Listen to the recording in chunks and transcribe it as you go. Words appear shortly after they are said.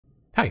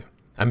Hi,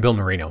 I'm Bill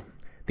Marino,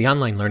 the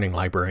online learning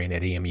librarian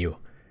at EMU.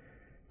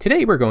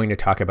 Today we're going to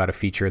talk about a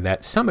feature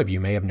that some of you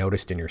may have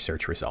noticed in your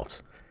search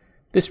results.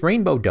 This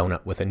rainbow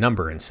donut with a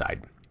number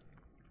inside.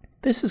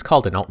 This is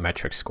called an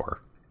Altmetric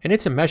score, and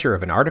it's a measure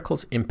of an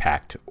article's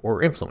impact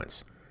or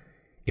influence.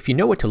 If you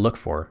know what to look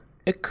for,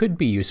 it could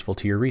be useful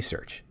to your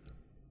research.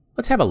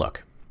 Let's have a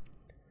look.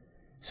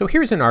 So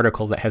here's an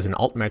article that has an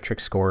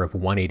Altmetric score of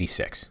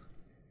 186.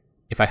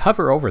 If I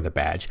hover over the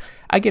badge,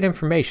 I get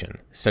information,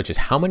 such as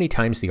how many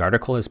times the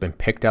article has been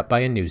picked up by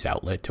a news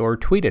outlet or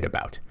tweeted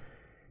about.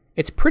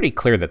 It's pretty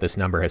clear that this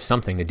number has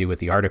something to do with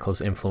the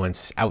article's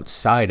influence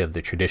outside of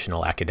the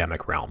traditional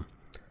academic realm.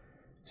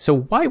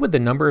 So why would the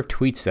number of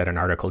tweets that an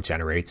article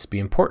generates be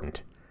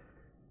important?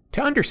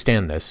 To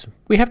understand this,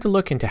 we have to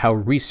look into how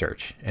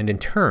research, and in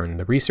turn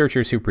the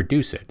researchers who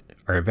produce it,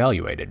 are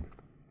evaluated.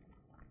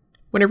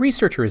 When a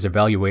researcher is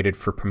evaluated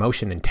for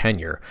promotion and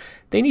tenure,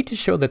 they need to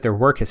show that their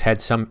work has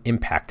had some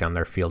impact on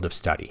their field of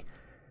study,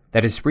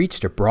 that has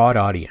reached a broad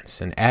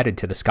audience and added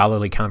to the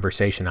scholarly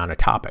conversation on a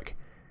topic.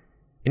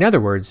 In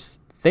other words,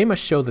 they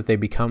must show that they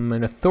become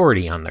an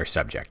authority on their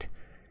subject.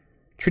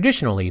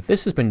 Traditionally,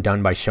 this has been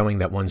done by showing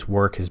that one's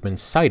work has been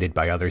cited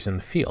by others in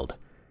the field.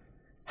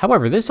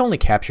 However, this only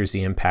captures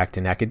the impact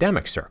in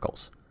academic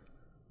circles.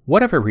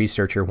 What if a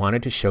researcher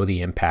wanted to show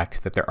the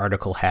impact that their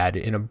article had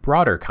in a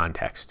broader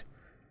context?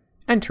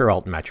 Enter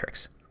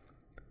Altmetrics.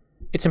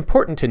 It's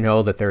important to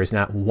know that there is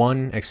not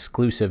one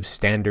exclusive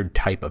standard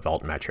type of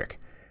Altmetric.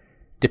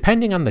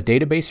 Depending on the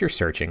database you're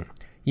searching,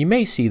 you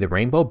may see the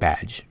rainbow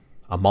badge,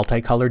 a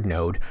multicolored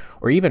node,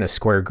 or even a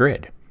square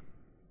grid.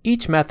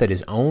 Each method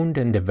is owned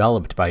and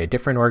developed by a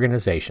different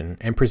organization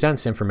and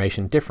presents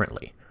information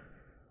differently.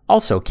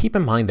 Also, keep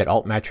in mind that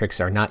Altmetrics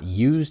are not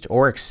used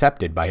or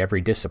accepted by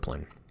every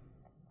discipline.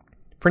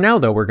 For now,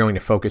 though, we're going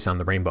to focus on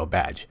the rainbow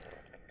badge.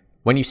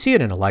 When you see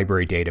it in a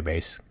library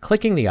database,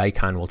 clicking the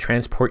icon will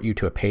transport you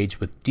to a page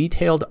with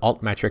detailed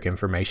Altmetric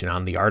information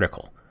on the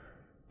article.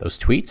 Those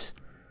tweets?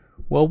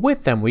 Well,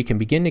 with them we can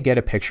begin to get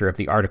a picture of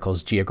the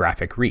article's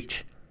geographic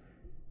reach.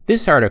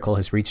 This article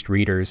has reached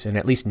readers in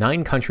at least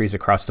 9 countries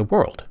across the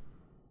world.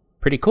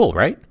 Pretty cool,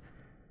 right?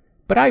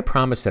 But I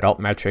promise that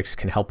Altmetrics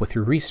can help with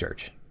your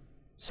research.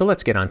 So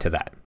let's get on to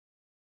that.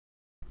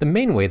 The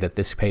main way that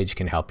this page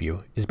can help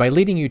you is by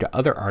leading you to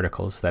other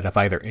articles that have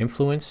either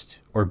influenced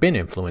or been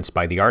influenced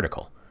by the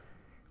article.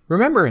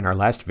 Remember in our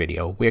last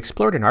video, we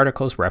explored an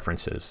article's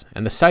references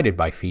and the cited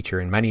by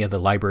feature in many of the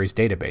library's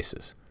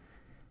databases.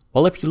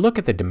 Well, if you look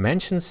at the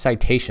Dimensions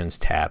Citations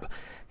tab,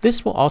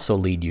 this will also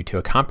lead you to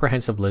a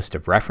comprehensive list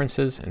of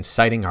references and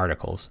citing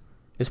articles,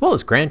 as well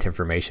as grant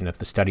information if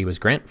the study was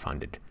grant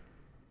funded.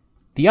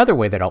 The other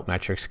way that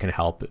Altmetrics can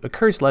help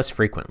occurs less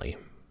frequently,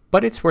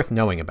 but it's worth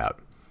knowing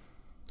about.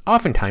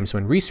 Oftentimes,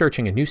 when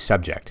researching a new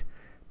subject,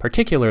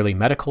 particularly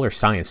medical or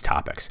science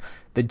topics,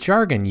 the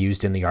jargon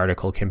used in the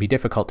article can be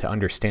difficult to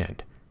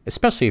understand,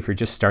 especially if you're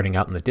just starting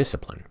out in the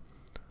discipline.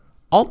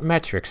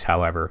 Altmetrics,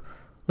 however,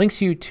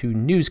 links you to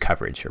news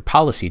coverage or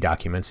policy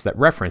documents that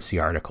reference the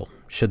article,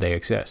 should they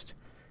exist.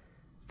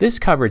 This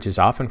coverage is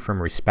often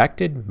from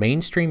respected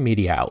mainstream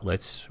media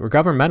outlets or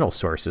governmental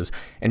sources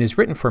and is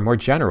written for a more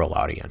general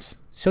audience,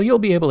 so you'll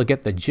be able to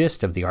get the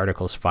gist of the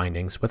article's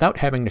findings without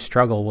having to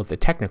struggle with the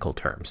technical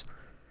terms.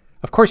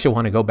 Of course, you'll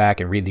want to go back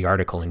and read the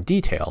article in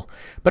detail,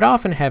 but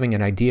often having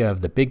an idea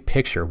of the big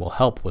picture will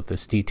help with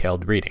this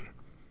detailed reading.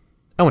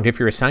 Oh, and if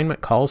your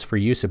assignment calls for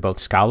use of both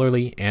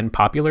scholarly and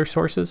popular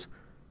sources,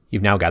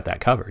 you've now got that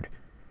covered.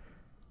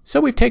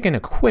 So we've taken a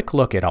quick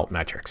look at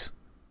Altmetrics.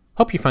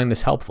 Hope you find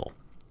this helpful.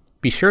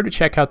 Be sure to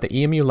check out the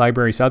EMU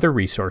Library's other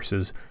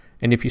resources,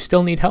 and if you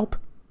still need help,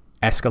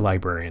 ask a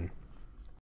librarian.